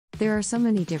There are so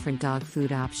many different dog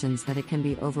food options that it can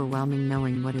be overwhelming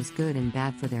knowing what is good and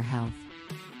bad for their health.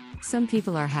 Some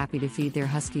people are happy to feed their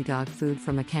husky dog food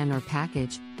from a can or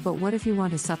package, but what if you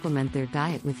want to supplement their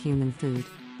diet with human food?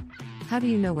 How do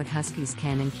you know what huskies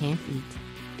can and can't eat?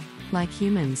 Like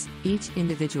humans, each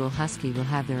individual husky will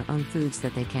have their own foods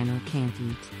that they can or can't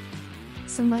eat.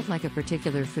 Some might like a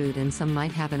particular food and some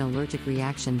might have an allergic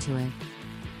reaction to it.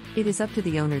 It is up to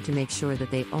the owner to make sure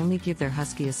that they only give their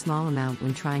husky a small amount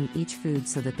when trying each food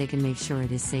so that they can make sure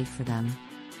it is safe for them.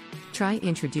 Try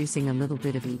introducing a little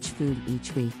bit of each food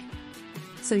each week,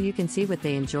 so you can see what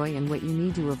they enjoy and what you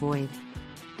need to avoid.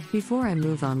 Before I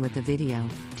move on with the video,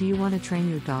 do you want to train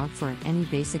your dog for any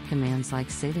basic commands like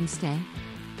sit and stay?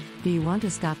 Do you want to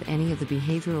stop any of the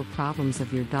behavioral problems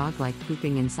of your dog like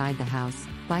pooping inside the house,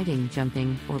 biting,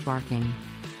 jumping, or barking?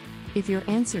 If your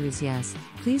answer is yes,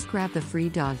 please grab the free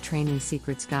Dog Training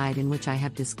Secrets Guide in which I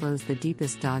have disclosed the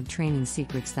deepest dog training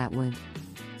secrets that would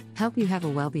help you have a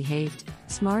well-behaved,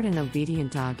 smart and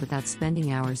obedient dog without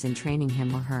spending hours in training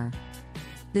him or her.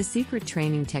 The secret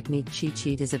training technique cheat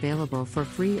sheet is available for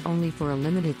free only for a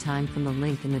limited time from the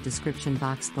link in the description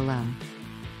box below.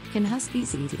 Can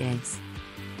huskies eat eggs?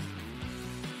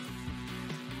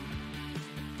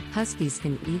 Huskies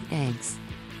can eat eggs.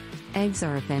 Eggs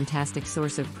are a fantastic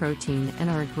source of protein and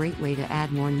are a great way to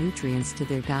add more nutrients to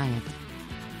their diet.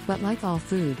 But like all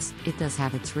foods, it does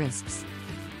have its risks.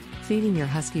 Feeding your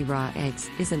husky raw eggs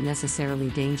isn't necessarily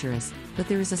dangerous, but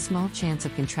there is a small chance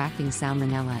of contracting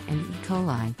salmonella and E.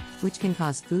 coli, which can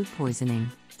cause food poisoning,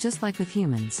 just like with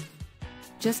humans.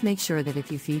 Just make sure that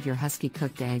if you feed your husky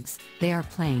cooked eggs, they are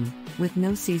plain, with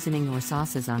no seasoning or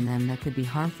sauces on them that could be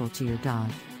harmful to your dog.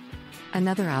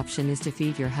 Another option is to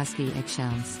feed your husky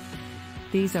eggshells.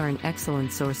 These are an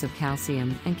excellent source of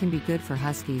calcium and can be good for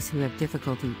huskies who have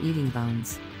difficulty eating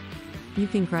bones. You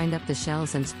can grind up the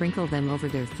shells and sprinkle them over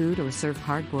their food or serve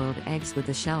hard-boiled eggs with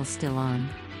the shells still on.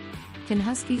 Can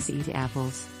huskies eat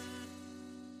apples?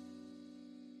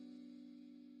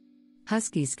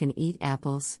 Huskies can eat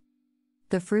apples.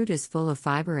 The fruit is full of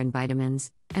fiber and vitamins,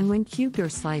 and when cubed or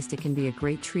sliced it can be a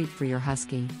great treat for your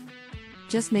husky.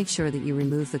 Just make sure that you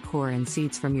remove the core and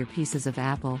seeds from your pieces of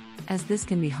apple, as this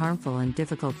can be harmful and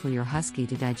difficult for your husky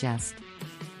to digest.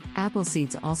 Apple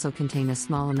seeds also contain a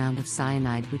small amount of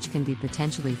cyanide which can be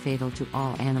potentially fatal to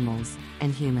all animals,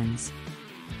 and humans.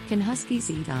 Can huskies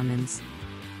eat almonds?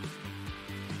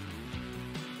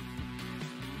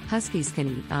 Huskies can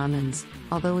eat almonds,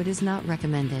 although it is not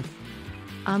recommended.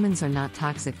 Almonds are not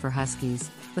toxic for huskies,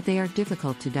 but they are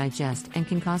difficult to digest and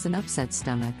can cause an upset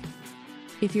stomach.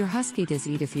 If your husky does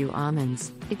eat a few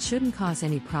almonds, it shouldn't cause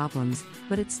any problems,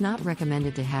 but it's not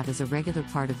recommended to have as a regular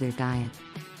part of their diet.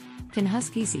 Can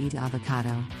huskies eat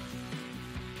avocado?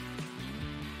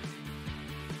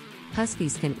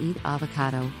 Huskies can eat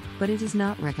avocado, but it is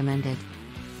not recommended.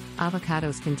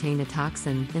 Avocados contain a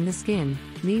toxin in the skin,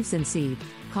 leaves and seed,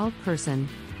 called persin,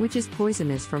 which is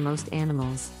poisonous for most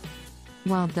animals.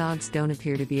 While dogs don't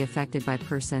appear to be affected by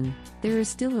persin, there is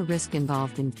still a risk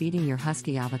involved in feeding your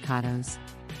husky avocados.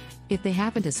 If they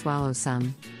happen to swallow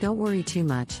some, don't worry too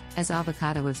much, as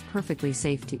avocado is perfectly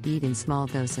safe to eat in small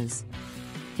doses.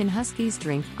 Can huskies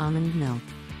drink almond milk?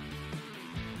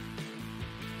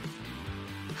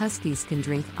 Huskies can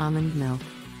drink almond milk.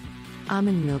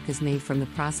 Almond milk is made from the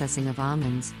processing of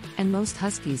almonds, and most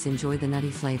huskies enjoy the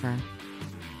nutty flavor.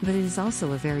 But it is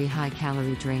also a very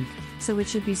high-calorie drink, so it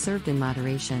should be served in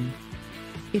moderation.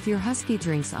 If your husky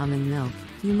drinks almond milk,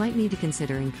 you might need to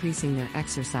consider increasing their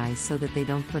exercise so that they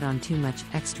don't put on too much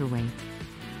extra weight.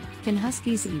 Can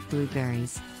huskies eat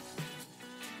blueberries?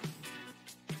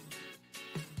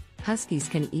 Huskies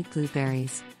can eat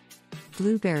blueberries.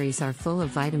 Blueberries are full of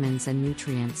vitamins and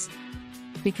nutrients.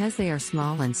 Because they are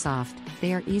small and soft,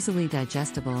 they are easily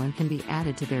digestible and can be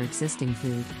added to their existing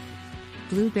food.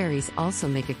 Blueberries also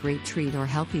make a great treat or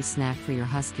healthy snack for your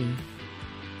husky.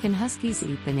 Can huskies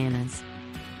eat bananas?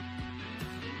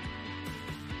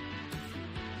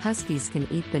 Huskies can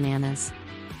eat bananas.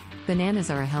 Bananas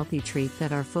are a healthy treat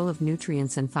that are full of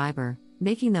nutrients and fiber,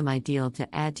 making them ideal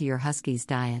to add to your husky's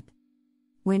diet.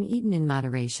 When eaten in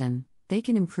moderation, they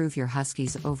can improve your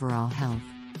husky's overall health.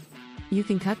 You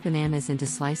can cut bananas into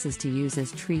slices to use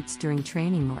as treats during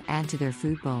training or add to their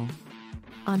food bowl.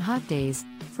 On hot days,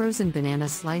 frozen banana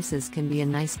slices can be a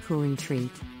nice cooling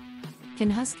treat. Can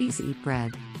huskies eat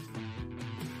bread?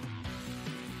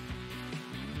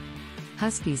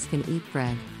 Huskies can eat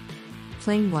bread.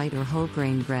 Plain white or whole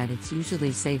grain bread is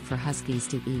usually safe for huskies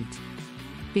to eat.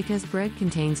 Because bread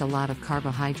contains a lot of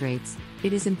carbohydrates,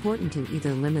 it is important to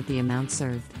either limit the amount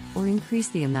served, or increase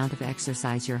the amount of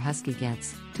exercise your husky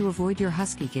gets, to avoid your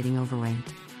husky getting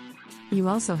overweight. You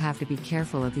also have to be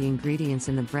careful of the ingredients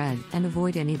in the bread and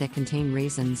avoid any that contain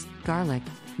raisins, garlic,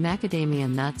 macadamia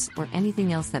nuts, or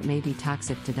anything else that may be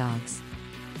toxic to dogs.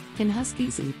 Can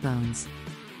Huskies eat bones?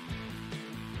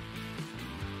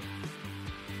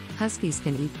 Huskies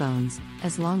can eat bones,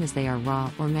 as long as they are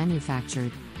raw or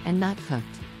manufactured, and not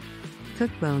cooked.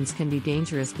 Cooked bones can be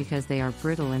dangerous because they are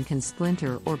brittle and can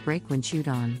splinter or break when chewed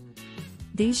on.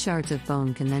 These shards of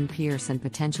bone can then pierce and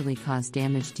potentially cause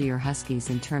damage to your Husky's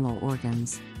internal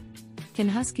organs. Can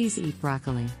Huskies eat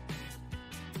broccoli?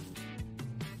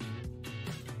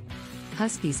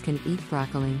 Huskies can eat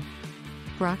broccoli.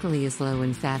 Broccoli is low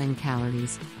in fat and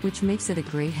calories, which makes it a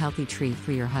great healthy treat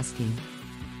for your Husky.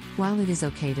 While it is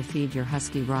okay to feed your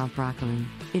Husky raw broccoli,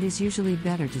 it is usually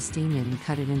better to steam it and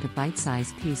cut it into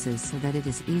bite-sized pieces so that it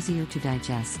is easier to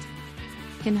digest.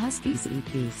 Can Huskies eat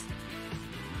beef?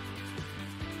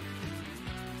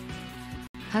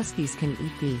 Huskies can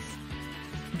eat beef.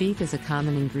 Beef is a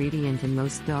common ingredient in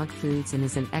most dog foods and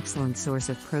is an excellent source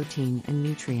of protein and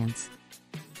nutrients.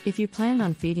 If you plan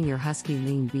on feeding your Husky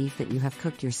lean beef that you have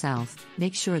cooked yourself,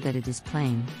 make sure that it is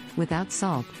plain, without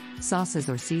salt, sauces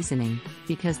or seasoning,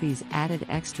 because these added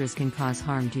extras can cause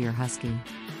harm to your Husky.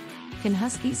 Can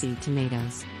Huskies eat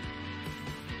tomatoes?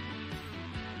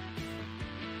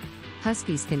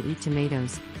 Huskies can eat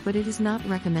tomatoes, but it is not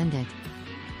recommended.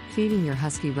 Feeding your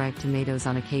Husky ripe tomatoes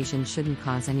on occasion shouldn't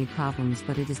cause any problems,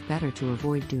 but it is better to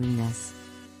avoid doing this.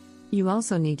 You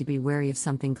also need to be wary of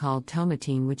something called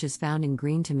tomatine, which is found in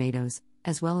green tomatoes,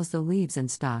 as well as the leaves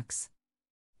and stalks.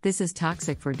 This is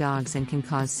toxic for dogs and can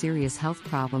cause serious health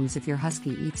problems if your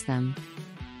Husky eats them.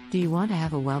 Do you want to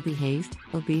have a well-behaved,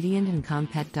 obedient and calm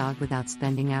pet dog without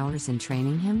spending hours in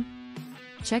training him?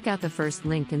 Check out the first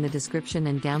link in the description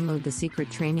and download the Secret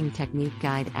Training Technique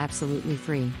Guide absolutely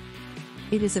free.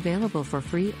 It is available for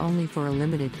free only for a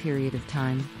limited period of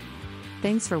time.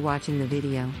 Thanks for watching the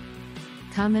video.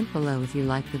 Comment below if you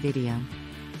liked the video.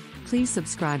 Please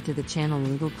subscribe to the channel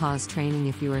Little Paws Training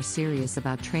if you are serious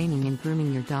about training and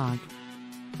grooming your dog.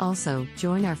 Also,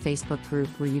 join our Facebook group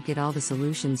where you get all the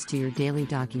solutions to your daily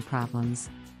doggy problems.